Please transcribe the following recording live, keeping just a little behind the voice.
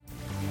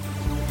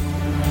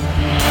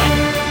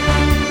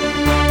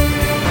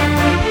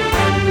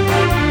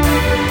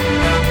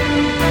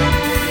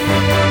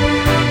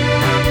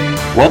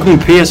Welcome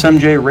to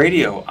PSMJ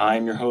Radio.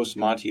 I'm your host,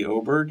 Monty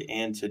Oberg,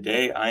 and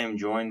today I am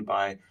joined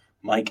by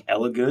Mike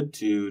Ellegood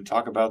to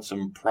talk about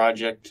some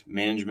project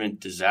management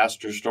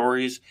disaster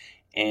stories.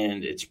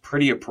 And it's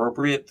pretty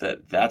appropriate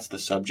that that's the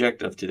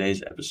subject of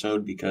today's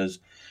episode because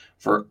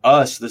for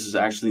us, this is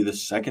actually the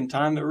second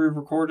time that we've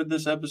recorded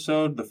this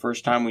episode. The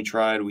first time we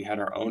tried, we had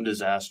our own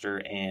disaster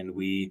and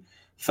we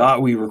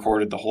thought we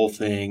recorded the whole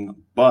thing,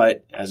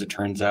 but as it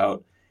turns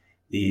out,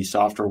 the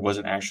software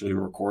wasn't actually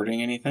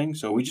recording anything.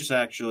 So we just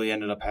actually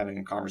ended up having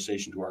a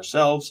conversation to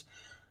ourselves,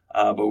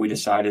 but we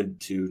decided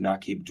to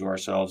not keep it to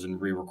ourselves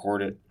and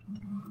re-record it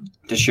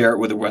to share it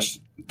with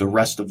the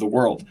rest of the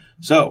world.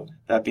 So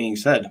that being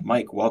said,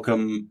 Mike,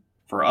 welcome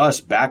for us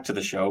back to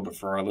the show, but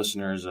for our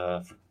listeners,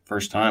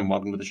 first time,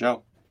 welcome to the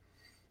show.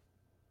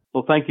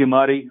 Well, thank you,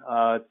 Marty.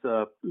 It's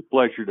a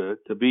pleasure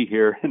to be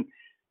here and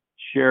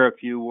share a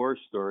few war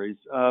stories.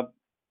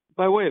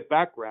 By way of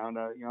background,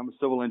 I'm a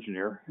civil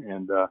engineer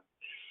and a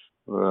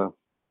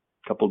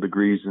couple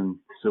degrees in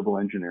civil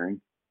engineering.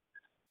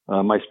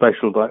 My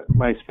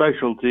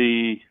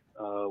specialty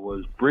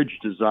was bridge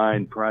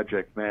design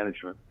project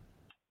management.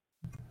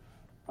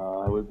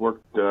 I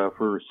worked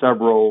for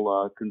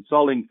several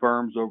consulting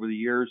firms over the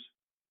years,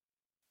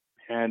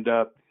 and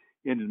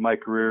ended my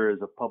career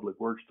as a public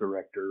works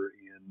director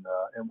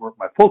and worked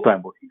my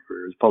full-time working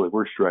career as public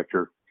works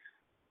director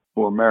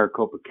for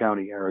Maricopa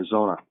County,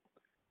 Arizona.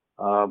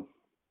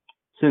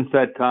 Since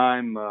that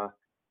time,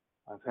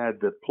 I've had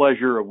the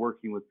pleasure of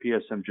working with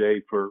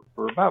PSMJ for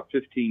about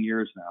 15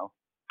 years now.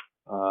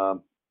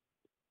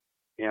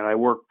 And I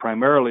work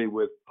primarily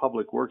with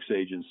public works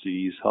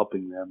agencies,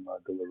 helping them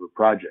deliver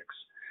projects.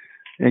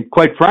 And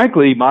quite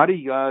frankly,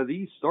 Marty,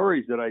 these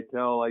stories that I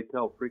tell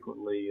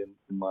frequently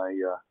in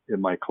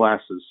my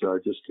classes,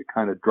 just to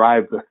kind of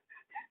drive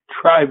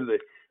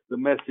the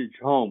message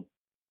home.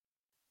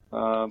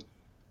 Let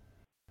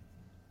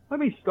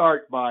me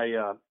start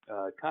by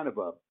kind of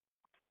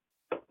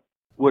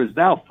what is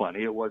now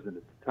funny, it wasn't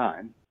at the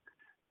time,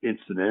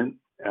 incident,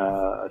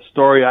 a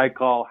story I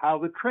call How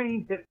the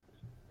Train Hit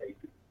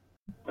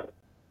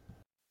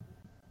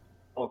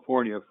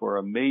California for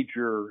a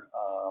major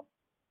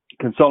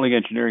consulting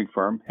engineering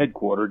firm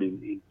headquartered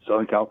in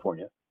Southern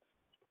California.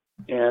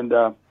 And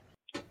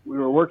we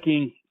were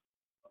working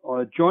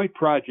on a joint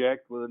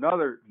project with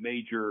another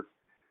major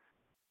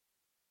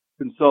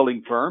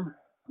consulting firm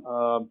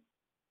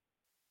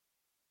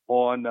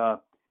on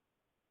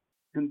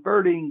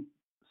converting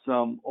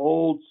some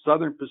old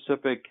Southern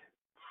Pacific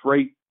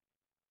freight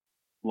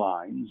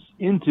lines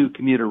into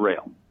commuter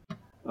rail.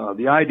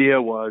 The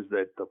idea was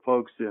that the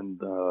folks in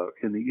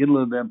the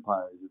Inland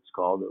Empire, as it's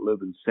called, that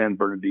live in San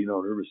Bernardino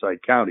and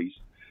Riverside counties,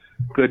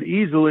 could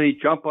easily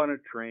jump on a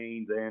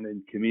train then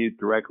and commute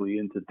directly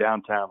into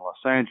downtown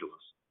Los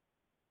Angeles,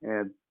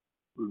 and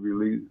would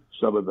relieve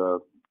some of the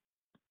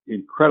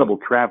incredible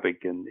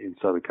traffic in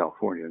Southern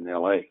California and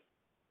LA.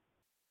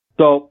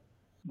 So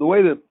the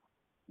way that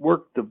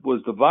work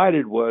was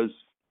divided was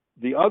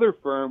the other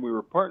firm we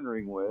were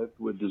partnering with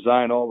would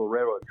design all the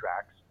railroad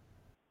tracks,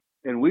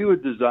 and we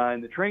would design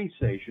the train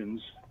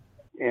stations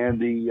and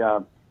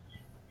the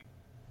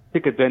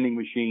ticket vending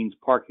machines,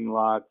 parking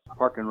lots,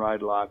 park and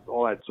ride lots,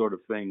 all that sort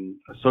of thing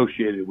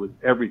associated with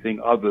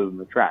everything other than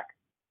the track.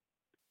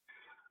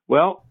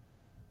 Well,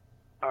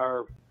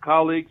 our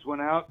colleagues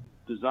went out,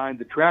 designed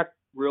the track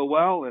real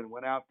well, and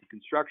went out to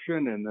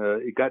construction, and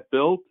it got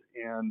built,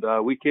 and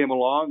we came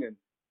along and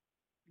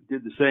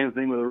did the same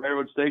thing with the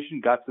railroad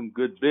station, got some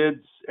good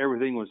bids.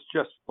 Everything was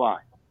just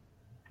fine.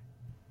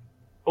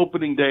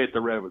 Opening day at the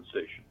railroad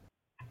station.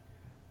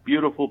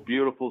 Beautiful,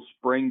 beautiful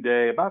spring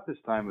day, about this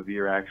time of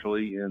year,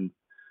 actually, in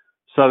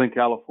Southern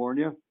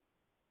California.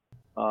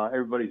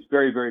 Everybody's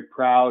very, very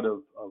proud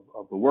of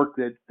the work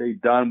that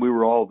they've done. We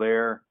were all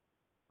there.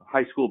 The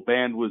high school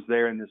band was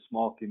there in this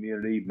small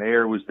community.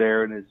 Mayor was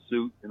there in his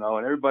suit, and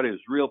everybody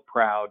was real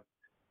proud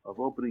of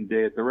opening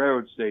day at the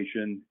railroad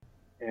station.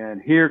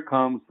 And here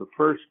comes the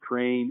first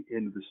train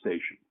into the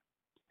station.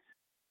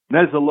 And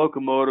as the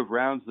locomotive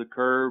rounds the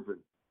curve,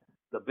 and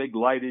the big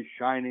light is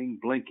shining,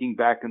 blinking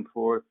back and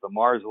forth, the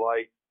Mars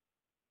light,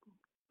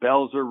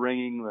 bells are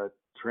ringing, the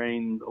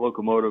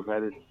locomotive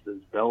had its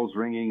bells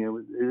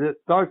ringing.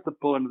 It starts to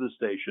pull into the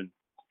station.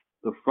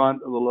 The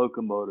front of the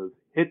locomotive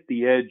hit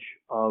the edge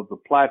of the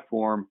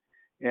platform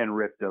and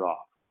ripped it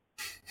off.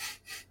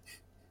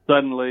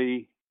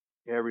 Suddenly,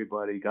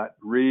 everybody got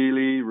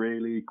really,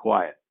 really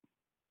quiet.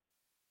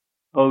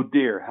 Oh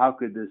dear, how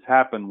could this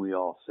happen, we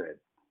all said.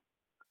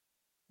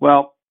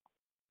 Well,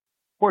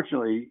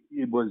 fortunately,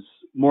 it was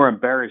more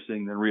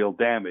embarrassing than real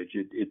damage.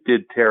 It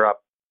did tear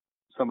up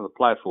some of the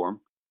platform,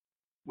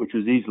 which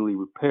was easily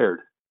repaired.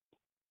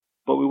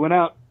 But we went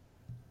out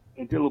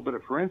and did a little bit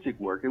of forensic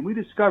work, and we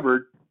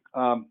discovered,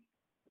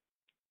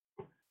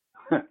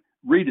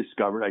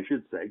 rediscovered, I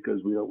should say,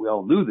 because we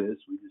all knew this,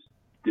 we just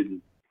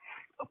didn't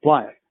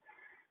apply it.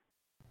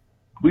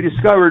 We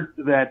discovered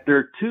that there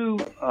are two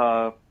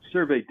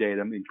survey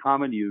datum in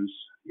common use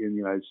in the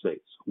United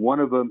States.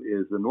 One of them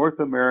is the North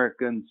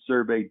American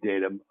Survey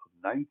Datum of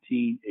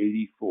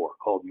 1984,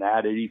 called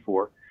NAD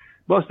 84.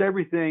 Most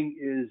everything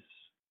is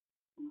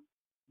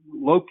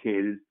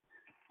located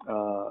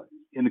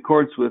in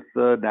accordance with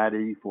NAD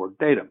 84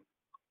 datum.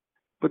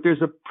 But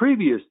there's a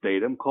previous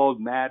datum called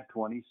NAD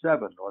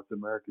 27, North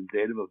American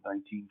datum of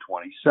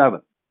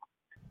 1927.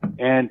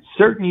 And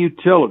certain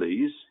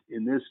utilities,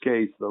 in this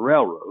case the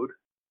railroad,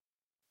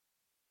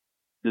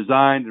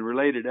 designed and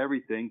related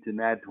everything to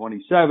NAD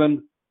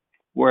 27,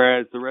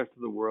 whereas the rest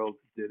of the world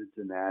did it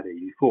to NAD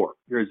 84.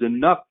 There's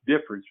enough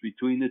difference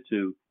between the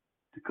two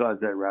to cause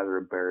that rather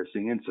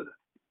embarrassing incident.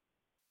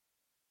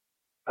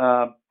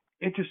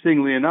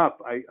 Interestingly enough,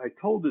 I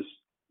told the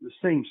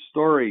same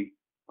story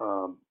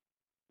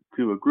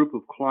to a group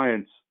of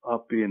clients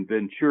up in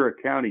Ventura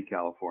County,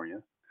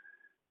 California.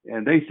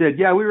 And they said,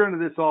 yeah, we run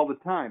into this all the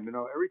time.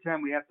 Every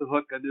time we have to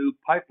hook a new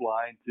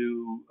pipeline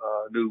to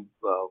a new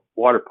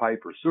water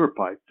pipe or sewer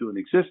pipe to an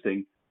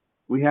existing,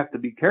 we have to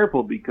be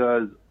careful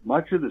because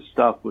much of the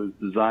stuff was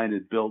designed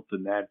and built to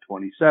NAD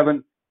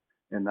 27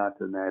 and not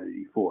to NAD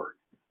 84.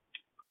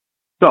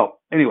 So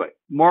anyway,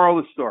 moral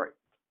of the story.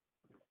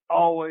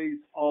 Always,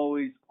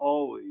 always,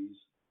 always,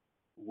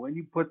 when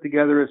you put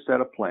together a set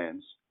of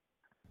plans,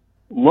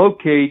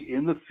 locate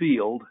in the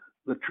field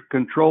the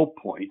control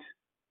point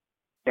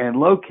and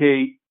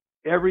locate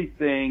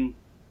everything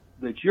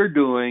that you're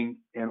doing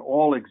and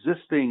all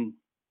existing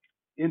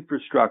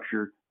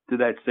infrastructure to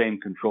that same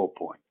control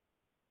point.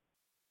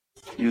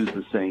 Use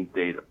the same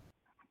data.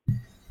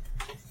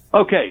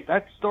 Okay,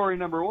 that's story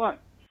number one.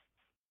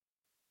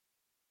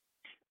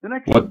 The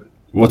next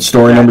what's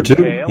story number two?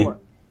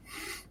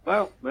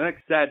 The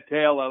next sad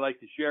tale I'd like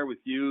to share with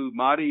you,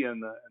 Monty,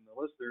 and the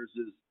listeners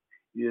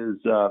is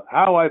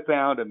how I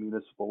found a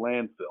municipal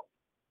landfill.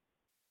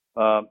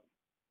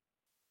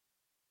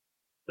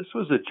 This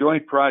was a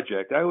joint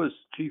project. I was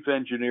chief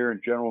engineer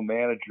and general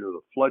manager of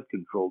the flood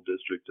control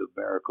district of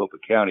Maricopa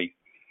County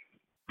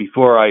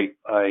before I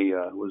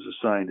was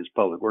assigned as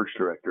public works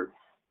director.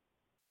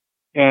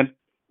 And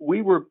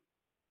we were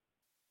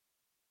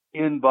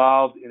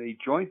involved in a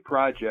joint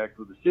project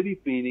with the city of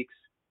Phoenix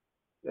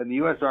and the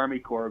U.S. Army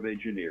Corps of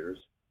Engineers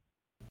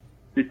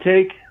to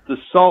take the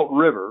Salt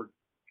River,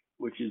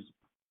 which is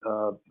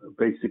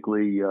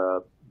basically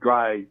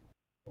dry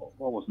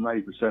almost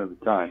 90% of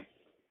the time.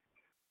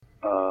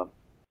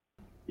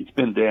 It's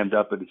been dammed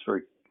up and it's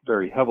very,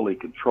 very heavily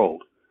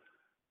controlled.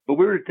 But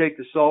we were to take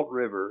the Salt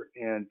River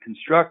and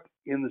construct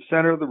in the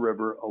center of the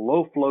river a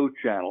low flow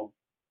channel.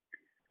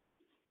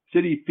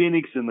 City of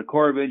Phoenix and the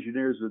Corps of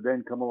Engineers would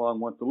then come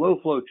along once the low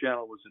flow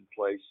channel was in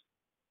place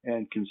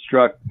and constructed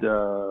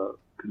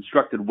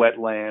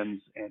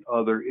wetlands and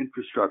other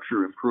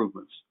infrastructure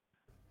improvements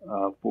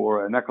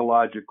for an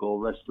ecological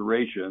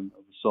restoration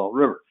of the Salt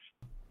River.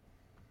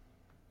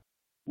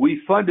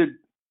 We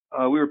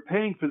were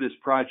paying for this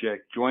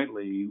project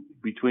jointly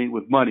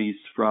with monies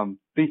from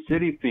the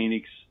City of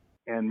Phoenix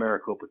and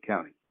Maricopa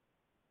County.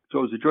 So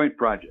it was a joint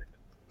project.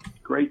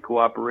 Great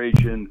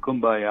cooperation,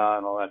 kumbaya,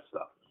 and all that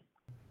stuff.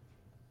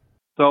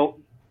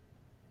 So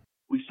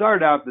we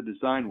started out the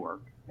design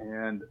work,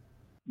 and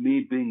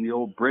me being the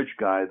old bridge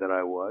guy that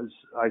I was,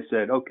 I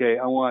said, okay,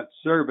 I want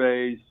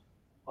surveys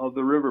of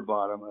the river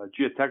bottom, a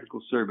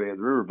geotechnical survey of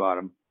the river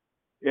bottom,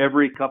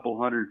 every couple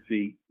hundred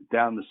feet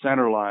down the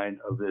center line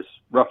of this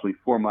roughly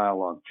 4-mile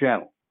long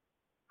channel.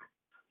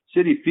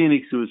 City of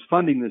Phoenix, who was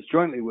funding this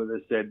jointly with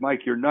us, said,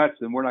 Mike, you're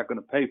nuts and we're not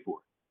going to pay for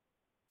it.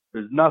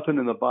 There's nothing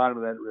in the bottom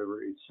of that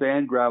river. It's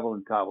sand, gravel,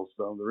 and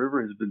cobblestone. The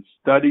river has been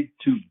studied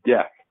to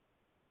death.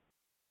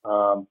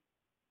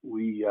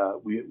 We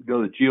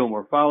know the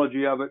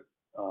geomorphology of it.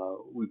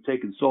 We've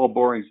taken soil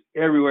borings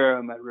everywhere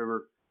on that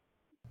river.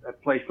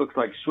 That place looks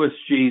like Swiss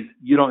cheese.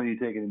 You don't need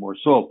to take any more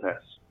soil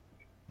tests.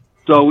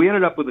 So we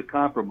ended up with a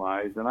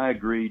compromise, and I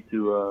agreed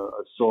to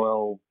a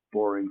soil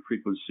boring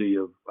frequency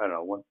of,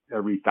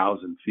 every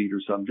 1,000 feet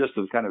or something, just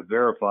to kind of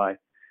verify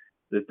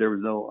that there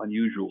was no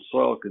unusual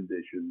soil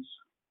conditions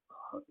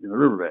in the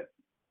riverbed.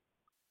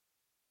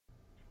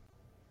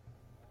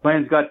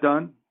 Plans got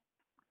done.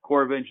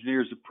 Corps of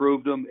Engineers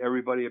approved them.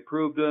 Everybody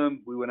approved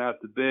them. We went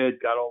out to bid,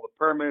 got all the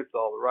permits,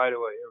 all the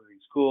right-of-way,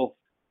 everything's cool.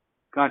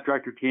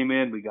 Contractor came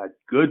in. We got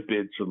good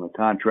bids from the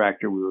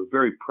contractor. We were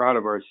very proud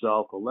of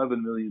ourselves.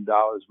 $11 million.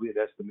 We had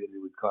estimated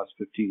it would cost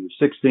 15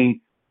 or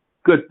 16.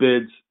 Good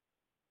bids.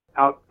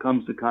 Out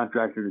comes the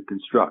contractor to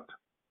construct.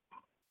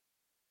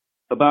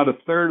 About a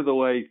third of the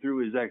way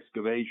through his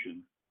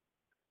excavation,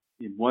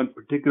 in one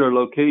particular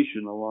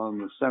location along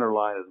the center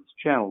line of this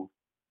channel,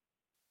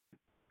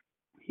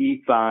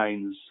 he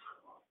finds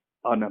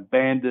an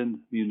abandoned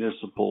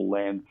municipal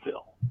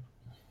landfill.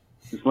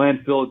 This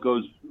landfill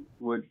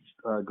would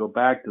go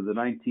back to the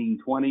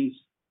 1920s,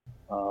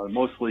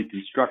 mostly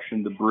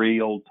construction debris,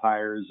 old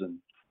tires, and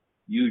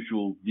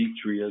usual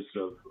detritus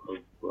of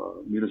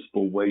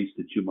municipal waste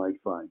that you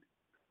might find.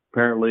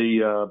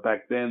 Apparently,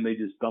 back then, they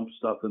just dumped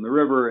stuff in the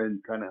river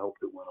and kind of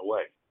hoped it went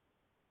away.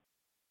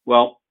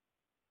 Well,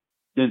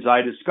 since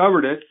I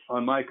discovered it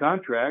on my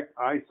contract,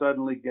 I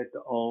suddenly get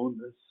to own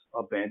this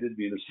abandoned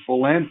municipal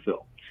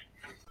landfill.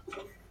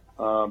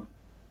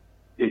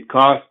 It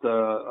cost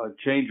a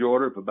change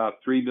order of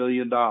about $3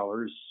 million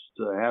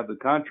to have the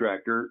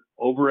contractor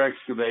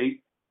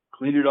over-excavate,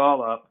 clean it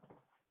all up,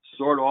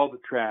 sort all the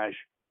trash,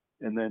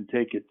 and then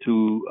take it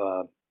to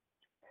a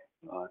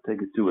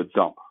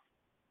dump.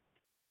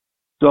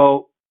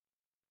 So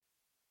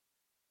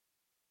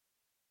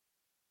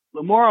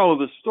the moral of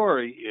the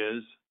story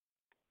is,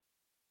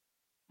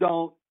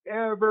 don't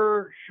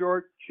ever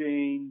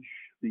shortchange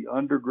the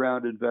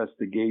underground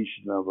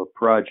investigation of a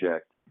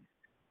project,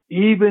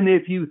 even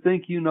if you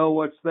think you know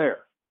what's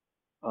there.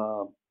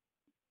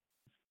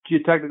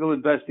 Geotechnical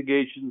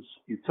investigations,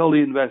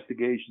 utility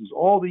investigations,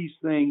 all these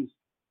things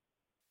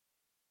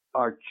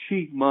are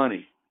cheap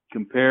money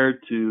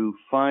compared to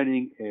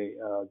finding a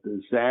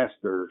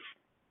disaster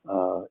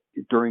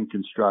during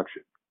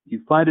construction.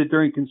 You find it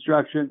during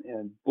construction,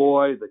 and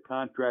boy, the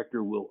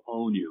contractor will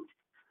own you.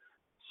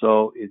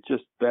 So it's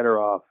just better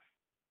off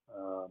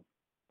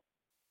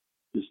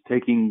just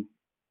taking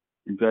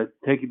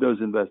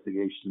those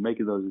investigations,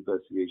 making those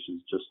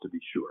investigations just to be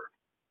sure.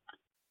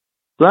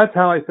 So that's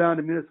how I found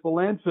a municipal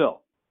landfill.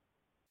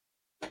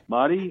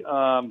 Marty,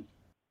 I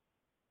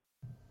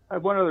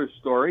have one other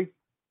story.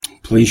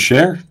 Please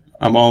share.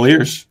 I'm all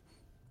ears.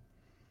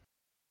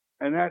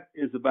 And that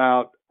is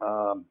about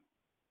an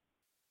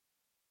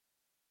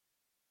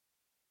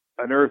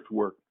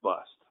earthwork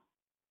bust.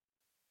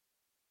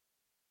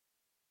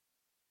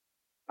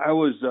 I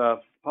was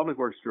public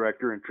works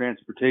director and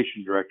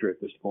transportation director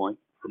at this point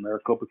for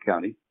Maricopa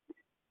County.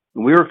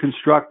 And we were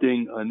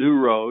constructing a new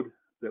road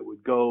that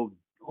would go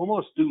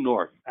almost due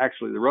north.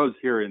 Actually, the roads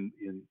here in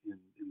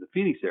the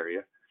Phoenix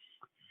area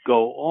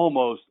go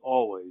almost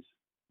always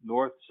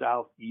north,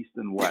 south, east,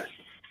 and west.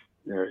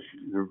 It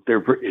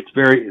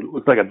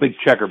looks like a big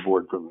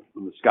checkerboard from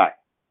the sky.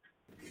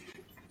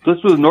 So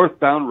this was a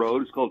northbound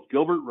road. It's called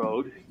Gilbert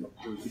Road.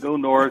 It was to go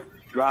north,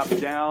 drop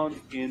down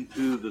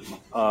into the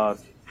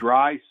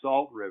dry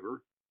Salt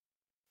River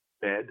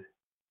bed,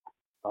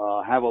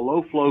 have a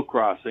low flow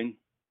crossing,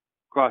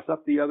 cross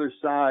up the other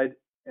side,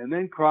 and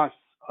then cross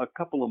a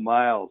couple of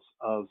miles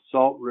of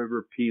Salt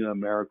River Pima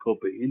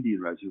Maricopa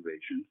Indian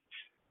Reservation,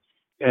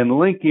 and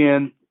link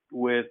in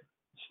with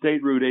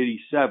State Route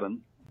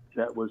 87.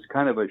 That was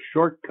kind of a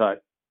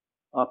shortcut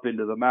up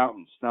into the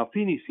mountains. Now,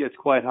 Phoenix gets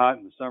quite hot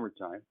in the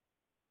summertime.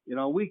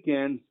 On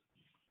weekends,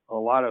 a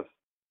lot of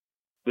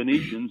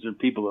Phoenicians and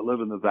people that live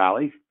in the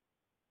valley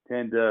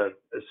tend to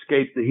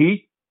escape the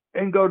heat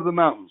and go to the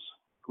mountains,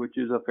 which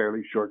is a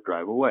fairly short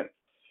drive away.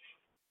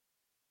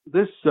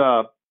 This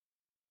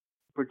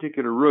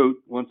particular route,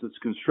 once it's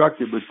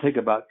constructed, would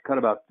cut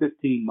about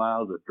 15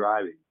 miles of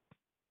driving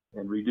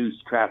and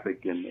reduce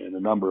traffic in a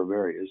number of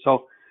areas.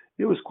 So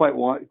it was quite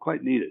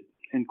needed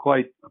and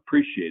quite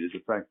appreciated,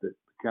 the fact that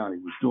the county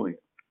was doing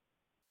it.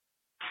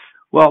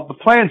 Well, the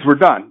plans were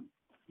done,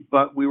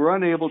 but we were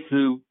unable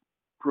to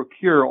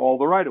procure all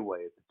the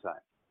right-of-way at the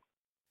time,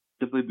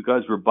 simply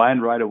because we're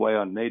buying right-of-way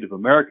on Native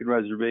American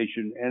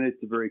reservation, and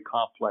it's a very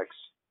complex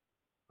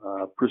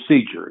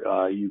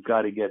procedure. You've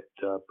got to get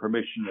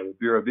permission of the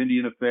Bureau of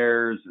Indian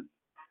Affairs, and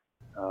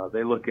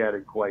they look at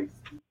it quite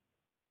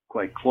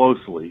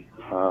closely,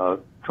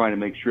 trying to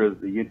make sure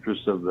that the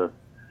interests of the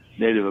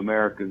Native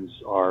Americans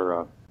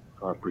are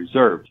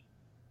preserved.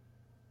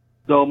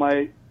 So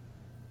my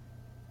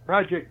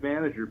project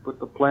manager put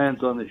the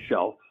plans on the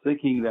shelf,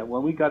 thinking that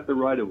when we got the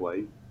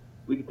right-of-way,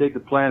 we could take the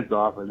plans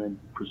off and then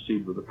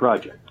proceed with the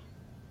project.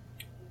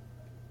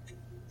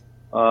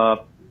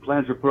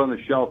 Plans were put on the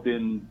shelf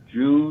in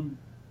June,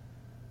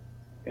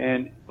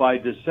 and by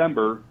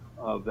December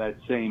of that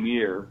same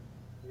year,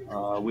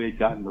 we had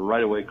gotten the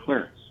right-of-way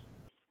clearance.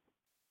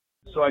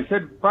 So I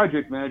said,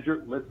 project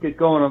manager, let's get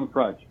going on the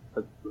project.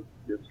 Let's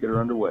get her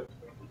underway.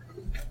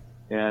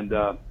 And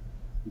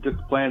we took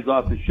the plans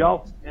off the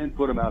shelf and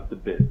put them out to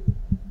bid.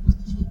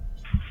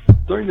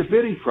 During the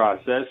bidding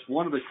process,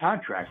 one of the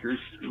contractors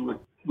who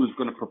was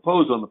going to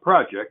propose on the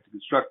project, to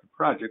construct the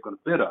project, going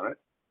to bid on it,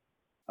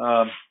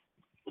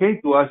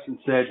 came to us and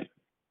said,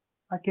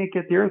 I can't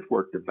get the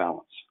earthwork to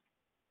balance.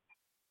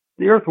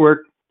 The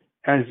earthwork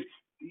as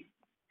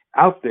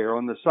out there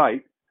on the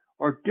site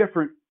are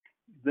different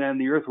than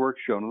the earthwork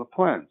shown on the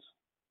plans.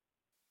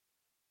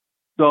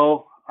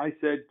 So I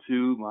said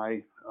to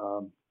my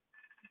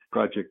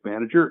project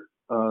manager,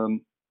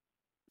 Tom,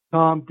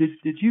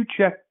 did you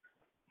check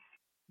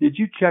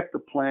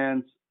the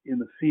plans in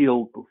the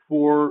field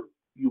before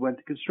you went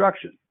to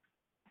construction?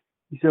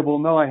 He said, well,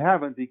 no, I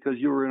haven't, because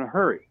you were in a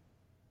hurry.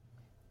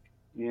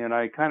 And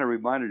I kind of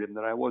reminded him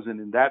that I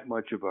wasn't in that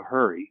much of a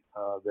hurry,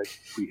 that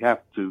we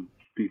have to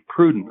be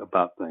prudent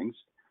about things.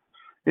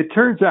 It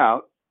turns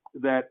out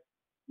that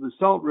the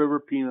Salt River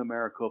Pima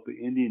Maricopa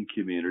Indian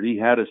community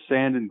had a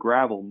sand and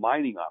gravel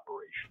mining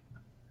operation.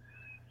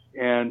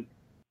 And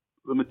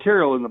the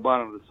material in the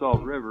bottom of the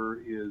Salt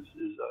River is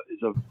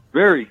a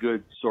very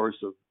good source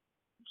of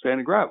sand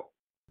and gravel.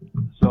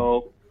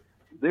 So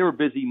they were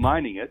busy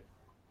mining it,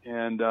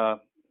 and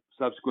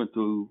subsequent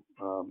to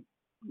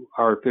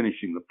our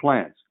finishing the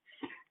plans,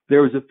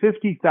 there was a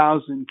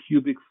 50,000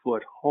 cubic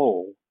foot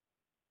hole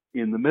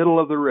in the middle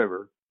of the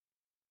river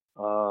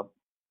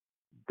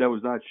that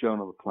was not shown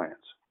on the plans.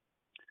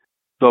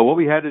 So what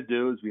we had to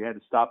do is we had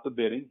to stop the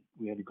bidding.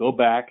 We had to go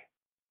back,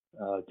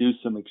 do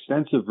some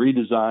extensive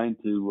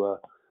redesign to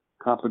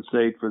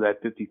compensate for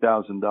that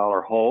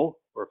 $50,000 hole,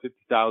 or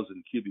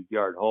 50,000 cubic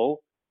yard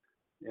hole.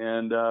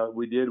 And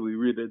we did. We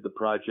redid the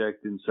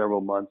project in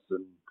several months, and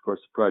of course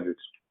the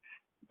project's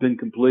been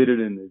completed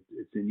and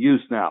it's in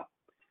use now.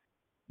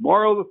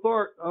 Moral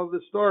of the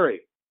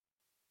story: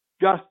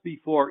 just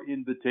before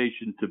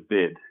invitation to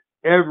bid,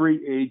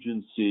 every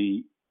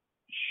agency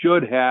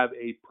should have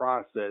a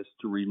process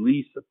to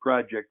release a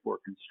project for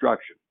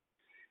construction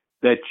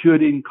that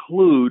should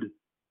include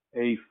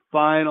a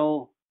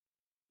final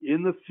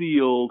in the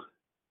field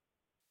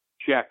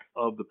check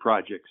of the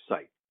project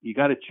site. You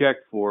got to check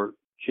for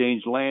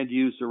changed land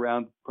use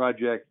around the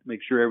project, make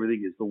sure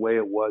everything is the way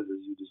it was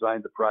as you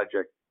designed the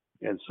project,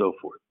 and so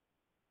forth.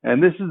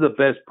 And this is the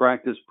best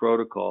practice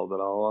protocol that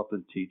I'll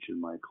often teach in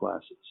my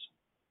classes.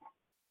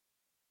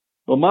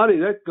 Well, Monty,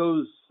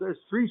 there's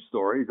 3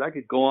 stories. I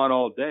could go on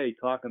all day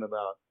talking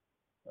about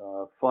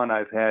fun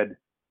I've had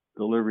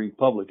delivering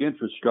public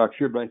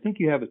infrastructure, but I think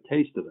you have a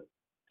taste of it.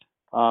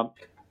 A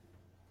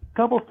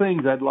couple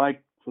things I'd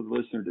like for the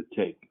listener to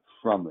take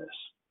from this.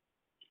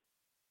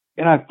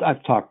 And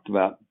I've talked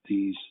about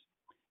these.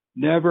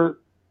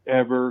 Never,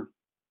 ever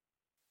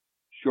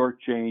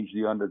shortchange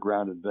the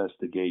underground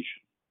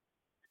investigation.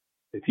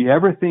 If you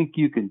ever think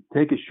you can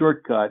take a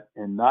shortcut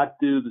and not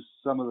do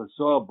some of the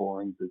soil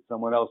borings that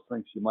someone else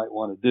thinks you might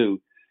want to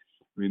do,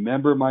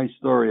 remember my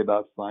story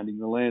about finding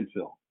the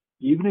landfill.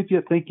 Even if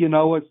you think you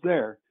know what's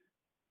there,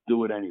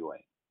 do it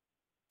anyway.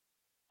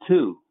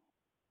 2,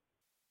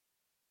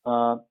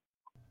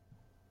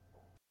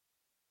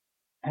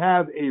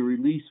 have a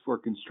release for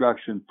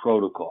construction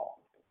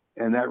protocol.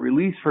 And that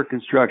release for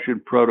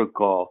construction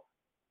protocol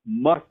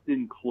must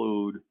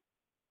include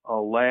a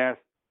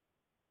last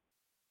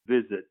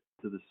visit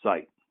to the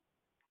site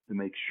to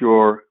make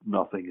sure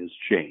nothing has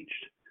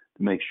changed,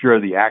 to make sure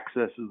the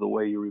access is the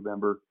way you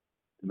remember,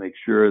 to make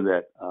sure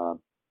that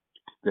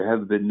there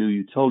haven't been new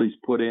utilities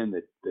put in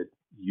that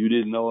you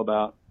didn't know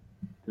about,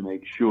 to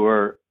make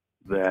sure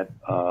that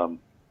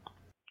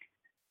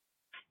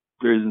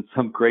there isn't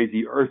some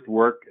crazy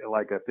earthwork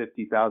like a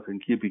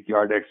 50,000 cubic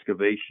yard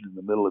excavation in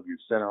the middle of your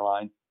center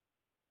line.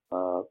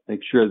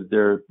 Make sure that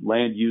their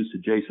land use,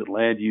 adjacent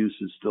land use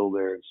is still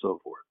there, and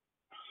so forth.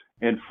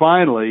 And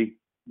finally,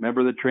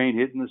 remember the train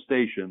hitting the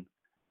station.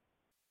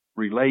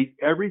 Relate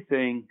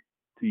everything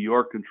to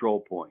your control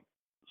point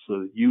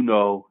so that you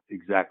know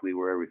exactly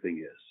where everything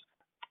is.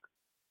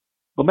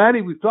 Well,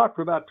 Matty, we've talked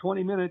for about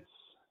 20 minutes.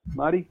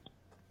 Matty,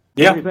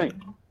 Yeah. what do you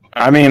think?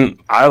 I mean,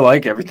 I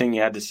like everything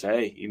you had to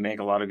say. You make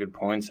a lot of good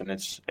points, and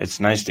it's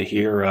nice to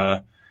hear.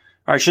 Or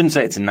I shouldn't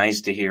say it's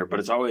nice to hear, but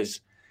it's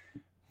always,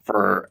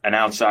 for an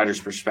outsider's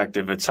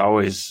perspective, it's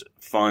always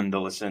fun to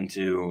listen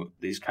to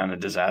these kind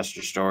of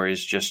disaster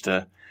stories, just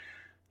to,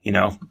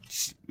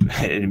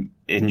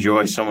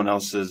 enjoy someone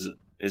else's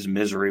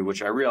misery,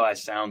 which I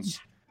realize sounds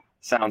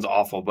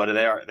awful, but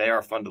they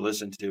are fun to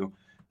listen to.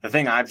 The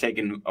thing I've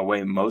taken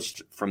away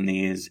most from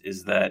these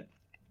is that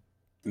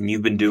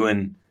you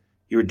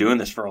were doing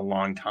this for a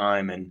long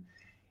time, and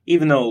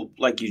even though,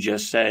 like you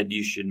just said,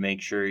 you should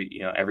make sure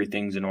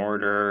everything's in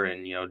order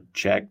and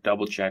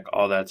double check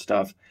all that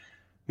stuff,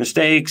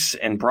 mistakes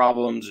and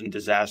problems and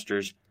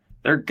disasters,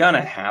 they're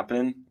gonna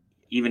happen,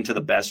 even to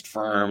the best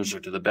firms or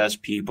to the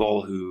best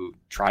people who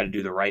try to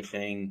do the right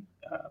thing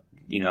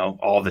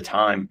all the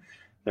time.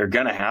 They're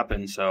gonna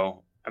happen.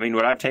 So I mean,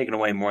 what I've taken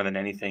away more than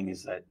anything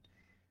is that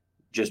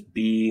just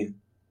be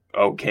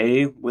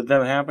okay with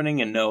them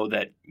happening and know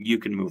that you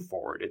can move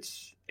forward.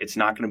 It's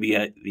not going to be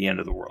at the end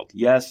of the world.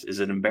 Yes. Is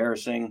it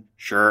embarrassing?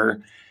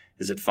 Sure.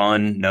 Is it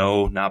fun?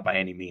 No, not by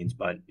any means,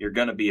 but you're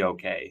going to be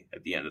okay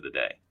at the end of the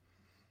day.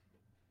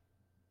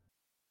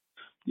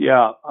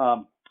 Yeah.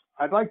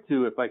 I'd like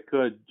to, if I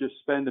could, just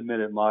spend a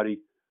minute,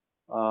 Marty.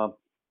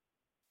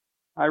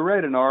 I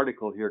read an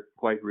article here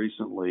quite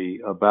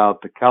recently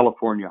about the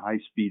California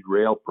high-speed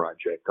rail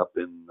project up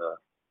in,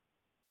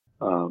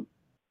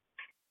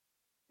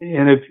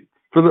 and if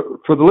for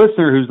the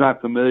listener who's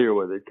not familiar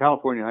with it,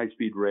 California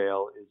high-speed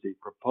rail is a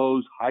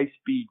proposed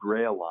high-speed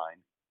rail line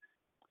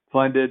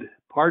funded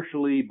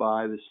partially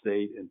by the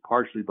state and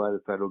partially by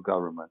the federal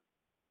government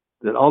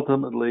that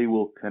ultimately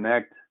will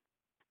connect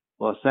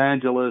Los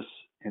Angeles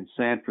and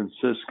San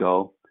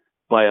Francisco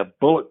by a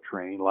bullet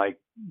train like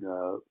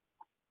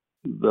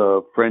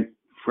the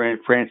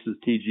France's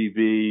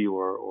TGV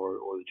or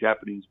the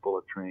Japanese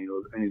bullet train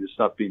or any of the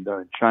stuff being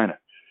done in China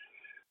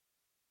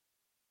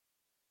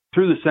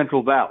through the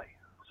Central Valley.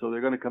 So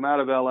they're going to come out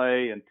of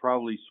LA and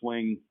probably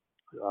swing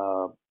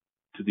to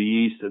the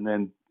east and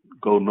then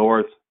go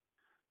north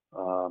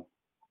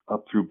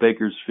up through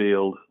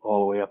Bakersfield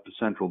all the way up to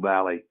Central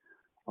Valley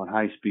on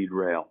high-speed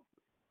rail.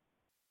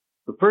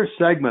 The first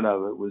segment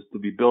of it was to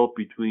be built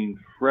between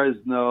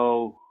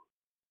Fresno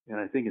and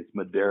I think it's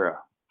Madera,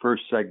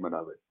 first segment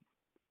of it.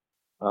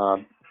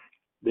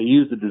 They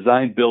used a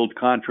design-build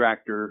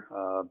contractor,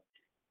 a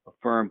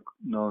firm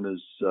known as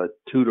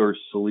Tudor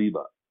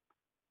Saliba.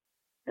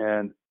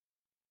 And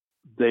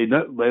they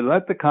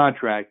let the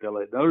contract, they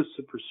let notice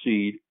to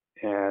proceed,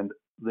 and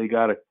they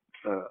got a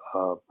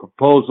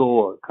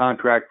proposal, a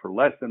contract for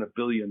less than $1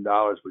 billion,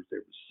 which they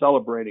were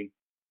celebrating.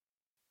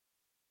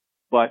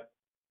 But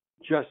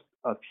just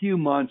a few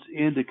months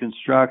into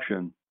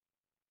construction,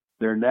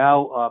 they're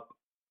now up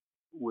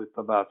with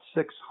about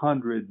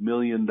 $600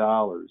 million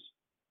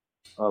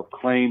of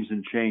claims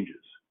and changes.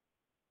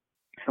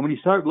 And when you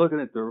start looking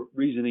at the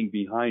reasoning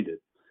behind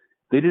it,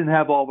 they didn't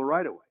have all the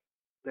right of way.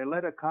 They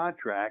let a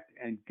contract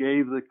and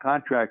gave the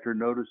contractor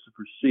notice to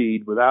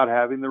proceed without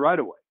having the right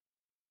of way.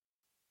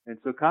 And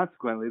so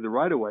consequently, the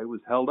right of way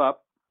was held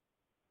up,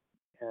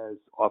 as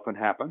often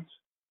happens.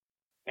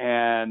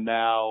 And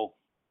now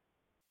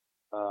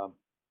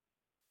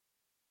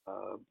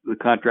the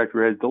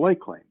contractor has delay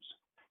claims.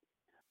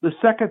 The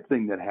second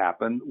thing that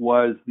happened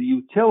was the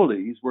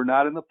utilities were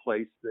not in the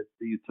place that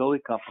the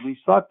utility companies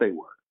thought they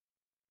were.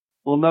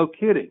 Well, no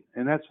kidding.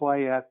 And that's why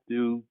you have to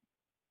do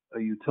a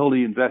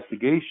utility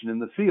investigation in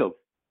the field.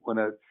 When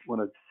a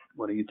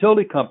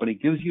utility company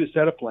gives you a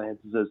set of plans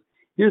and says,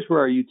 here's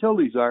where our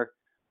utilities are,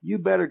 you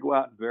better go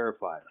out and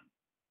verify them.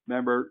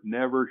 Remember,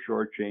 never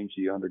shortchange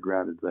the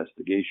underground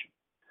investigation.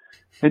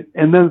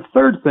 And then the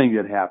third thing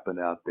that happened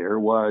out there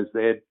was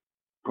they had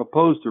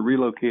proposed to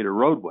relocate a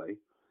roadway,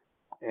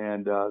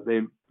 and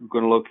they were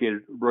going to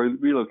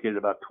relocate it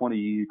about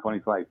 20,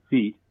 25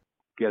 feet,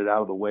 get it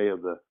out of the way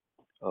of the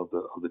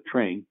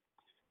train.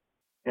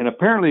 And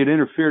apparently it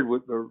interfered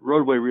with the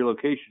roadway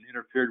relocation,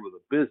 interfered with a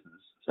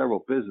business,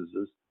 several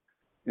businesses.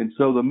 And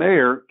so the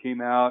mayor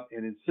came out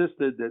and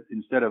insisted that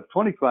instead of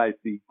 25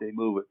 feet, they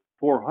move it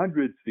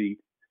 400 feet.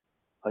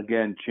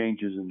 Again,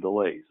 changes and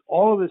delays.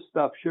 All of this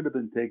stuff should have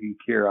been taken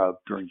care of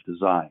during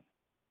design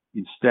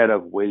instead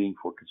of waiting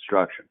for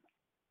construction.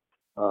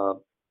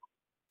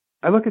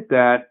 I look at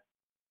that,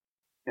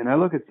 and I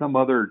look at some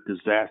other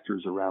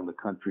disasters around the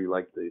country,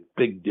 like the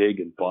Big Dig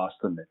in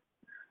Boston.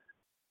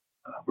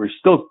 We're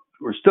still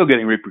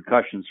getting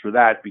repercussions for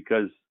that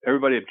because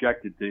everybody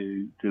objected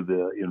to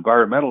the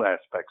environmental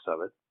aspects of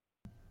it.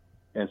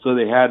 And so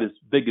they had this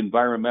big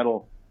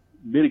environmental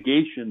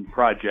mitigation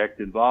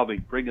project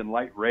involving bringing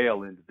light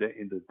rail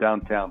into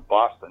downtown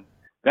Boston.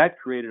 That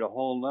created a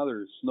whole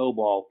nother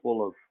snowball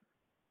full of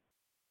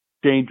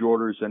change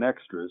orders and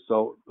extras.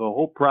 So the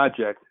whole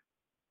project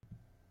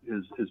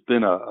has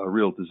been a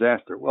real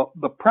disaster. Well,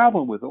 the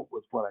problem with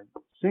what I'm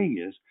seeing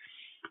is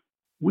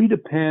we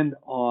depend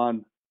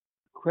on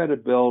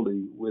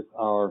credibility with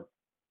our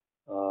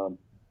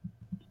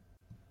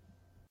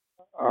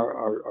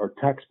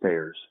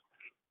taxpayers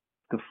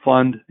to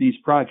fund these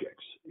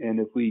projects. And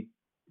if we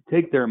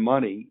take their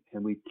money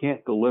and we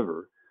can't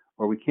deliver,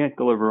 or we can't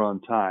deliver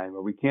on time,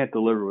 or we can't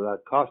deliver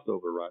without cost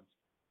overruns,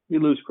 we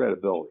lose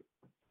credibility.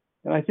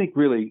 And I think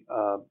really,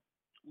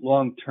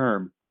 long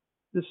term,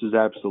 this is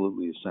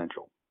absolutely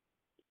essential.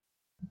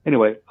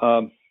 Anyway,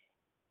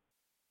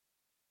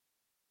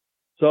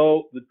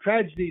 so the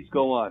tragedies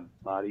go on,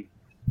 Marty.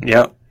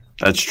 Yep,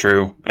 that's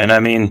true. And I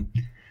mean,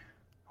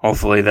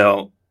 hopefully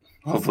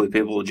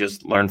people will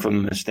just learn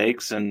from the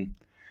mistakes, and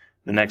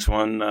the next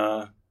one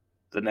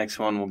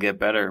will get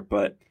better.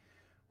 But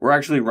we're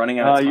actually running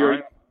out of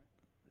time.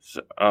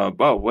 So,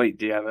 wait,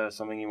 do you have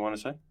something you want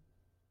to say?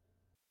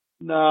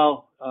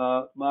 No,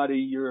 Marty,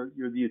 you're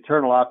the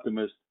eternal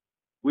optimist.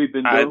 We've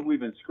been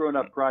screwing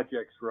up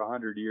projects for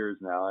 100 years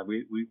now, and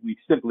we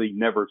simply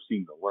never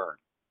seem to learn.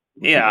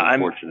 Yeah,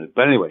 unfortunate.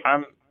 But anyway,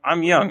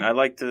 I'm young. I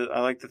like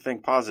to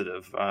think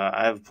positive.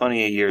 I have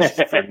plenty of years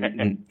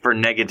for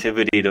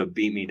negativity to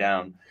beat me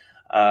down.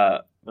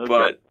 Okay.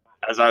 But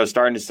as I was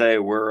starting to say,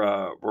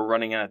 we're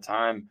running out of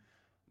time.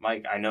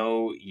 Mike, I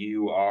know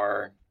you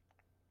are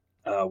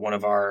one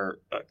of our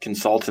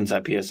consultants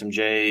at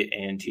PSMJ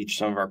and teach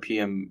some of our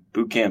PM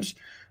boot camps.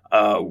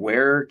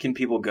 Where can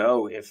people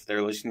go if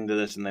they're listening to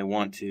this and they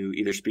want to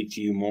either speak to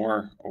you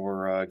more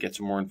or get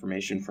some more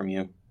information from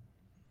you?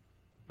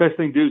 Best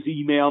thing to do is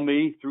email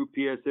me through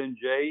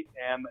PSMJ,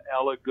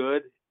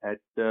 Ellegood at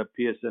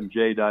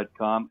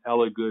psmj.com.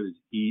 Ellegood is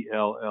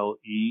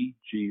ELLEGOOD.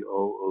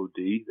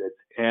 That's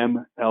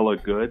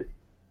Ellegood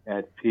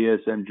at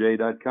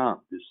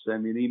psmj.com. Just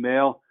send me an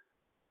email.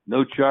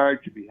 No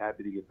charge. I'd be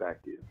happy to get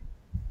back to you.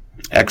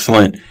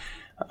 Excellent.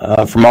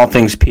 From all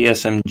things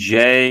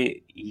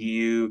PSMJ,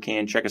 you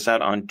can check us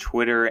out on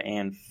Twitter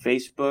and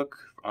Facebook.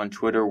 On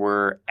Twitter,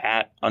 we're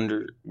at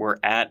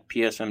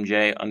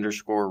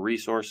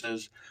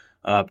PSMJ_resources.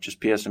 Just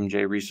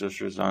PSMJ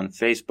Resources on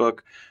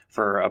Facebook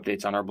for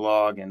updates on our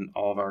blog and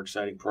all of our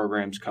exciting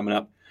programs coming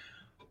up.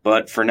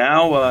 But for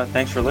now,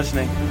 thanks for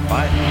listening.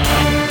 Bye.